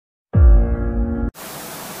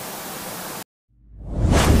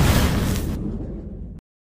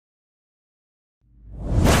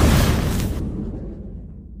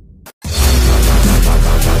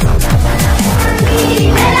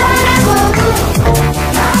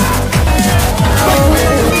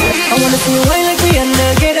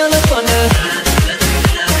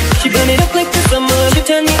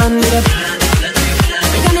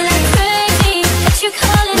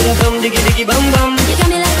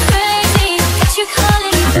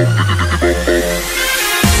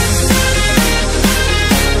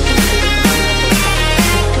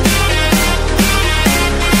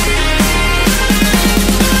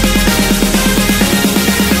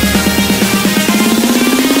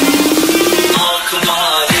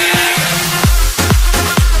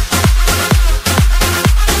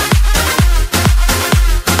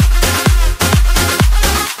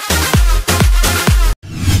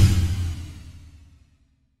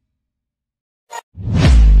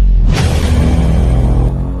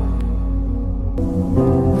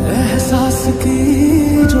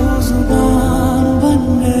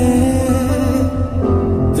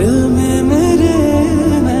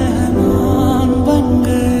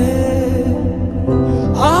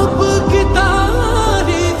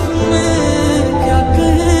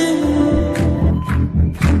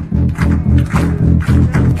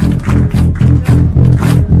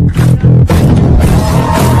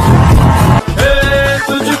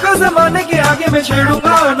मैं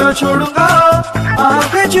छेड़ूंगा न छोड़ूंगा,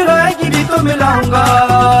 आंखें चुराएगी भी तो मिलाऊंगा।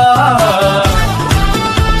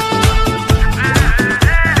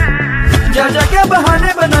 जा जाके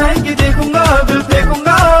बहाने बनाएंगे देखूंगा, दिल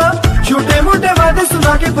फेंकूंगा, झूठे मूठे वादे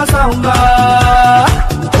सुना के फंसाऊंगा।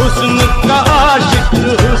 हुस्न का आशिक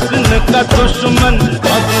हुस्न का दुश्मन,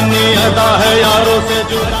 अपनी अदा है यारों से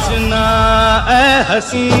जो बचना ऐ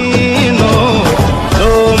हसीनों,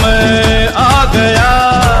 लो मैं आ गया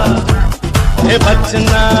ये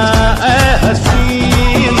बचना ऐ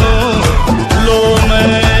हसीनों, लो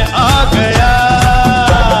मैं आ गया।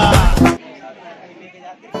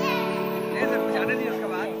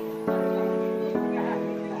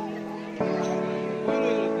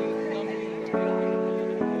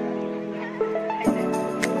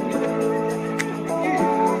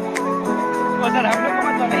 सर हम लोग को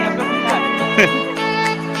मत नहीं, हम लोग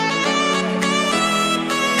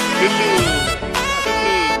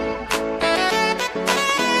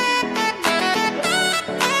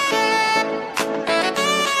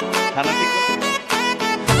खाना ठीक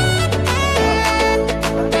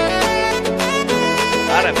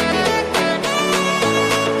आ रहा है।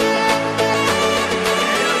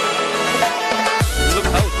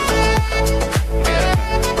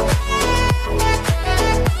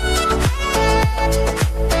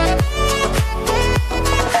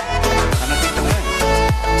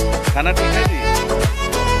 खाना ठीक है जी,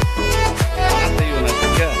 खाना सही होना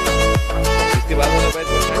चाहिए क्या? इसके बाद वाला बैच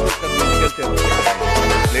होता है उसका म्यूजिकल चेयर,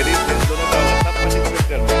 लेडीज जेंट्स दोनों का होगा, सब पार्टिसिपेट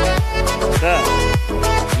करना। अच्छा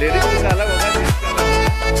लेडीज का अलग होगा, जेंट्स का अलग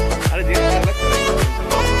होगा। अरे जेंट्स का अलग करेंगे,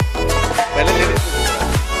 पहले लेडीज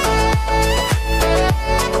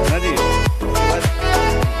ना जी, उसके बाद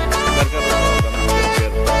घर का होगा म्यूजिकल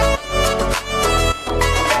चेयर।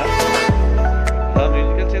 हाँ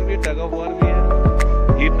म्यूजिकल चेयर भी, टग ऑफ वॉर भी है,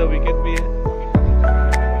 हीट द विकेट भी है।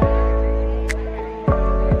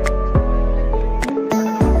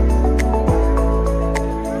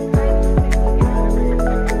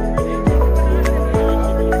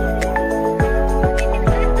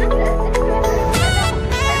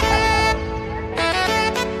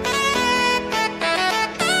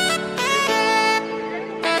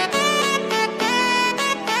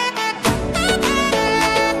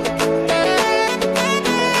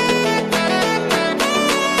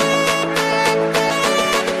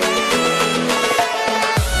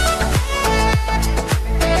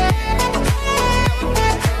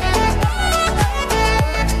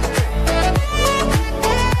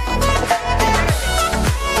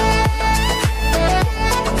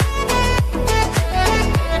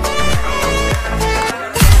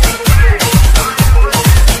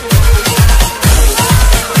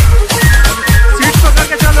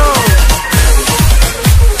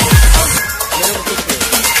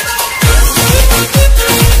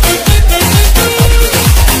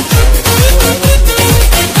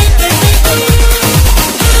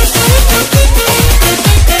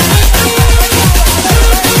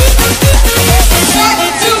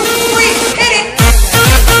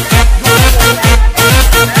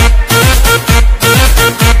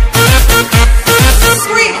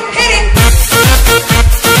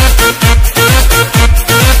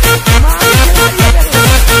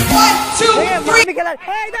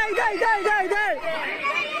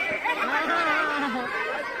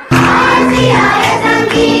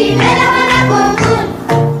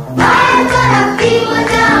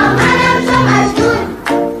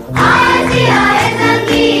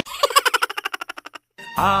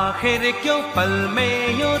 आखिर क्यों पल में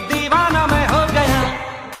यूं दीवाना मैं हो गया,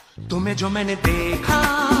 तुम्हें जो मैंने देखा,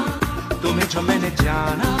 तुम्हें जो मैंने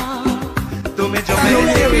जाना, तुम्हें जो मैंने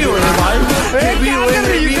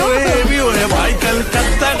भाई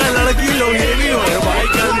कलकत्ता का लड़की लोग ये भी हो भाई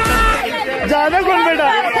कलकत्ता। ज्यादा कौन बैठा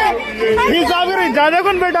हिसाब करें, ज्यादा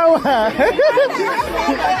कौन बैठा हुआ है?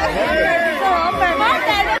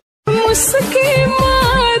 मुस्की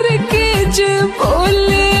मार के जो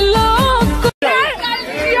बोले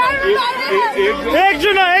एक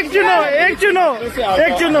चुनो, एक चुनो, एक चुनो,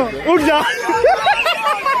 एक चुनो, उठ जा।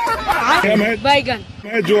 बैगन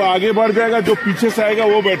मैं जो आगे बढ़ जाएगा, जो पीछे से आएगा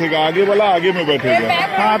वो बैठेगा, आगे वाला आगे में बैठेगा।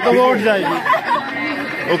 हाँ तो वो उठ जाएगी।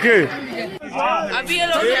 ओके अभी ये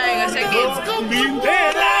लोग जाएगा सेकंड।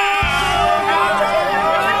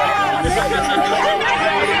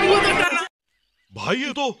 भाई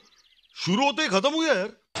ये तो शुरू होते ही खत्म हो गया यार।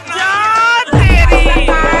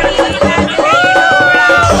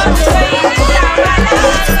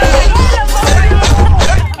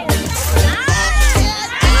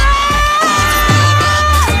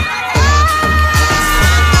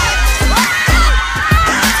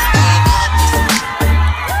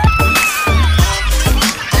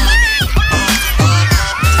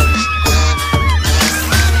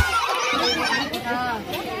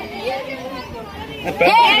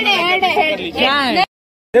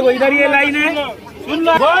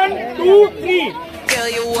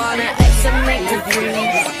 wanna act and make it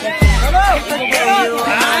breathe. But there you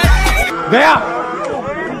are. गया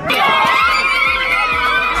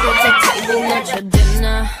At the table at your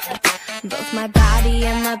dinner, both my body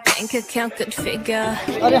and my bank account could figure.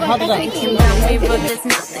 Thinking about me, but there's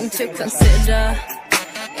nothing to consider.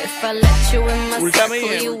 If I let you in my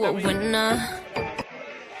circle, you a winner.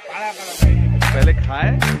 पहले खाए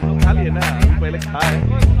खा लिए ना पहले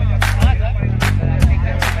खाए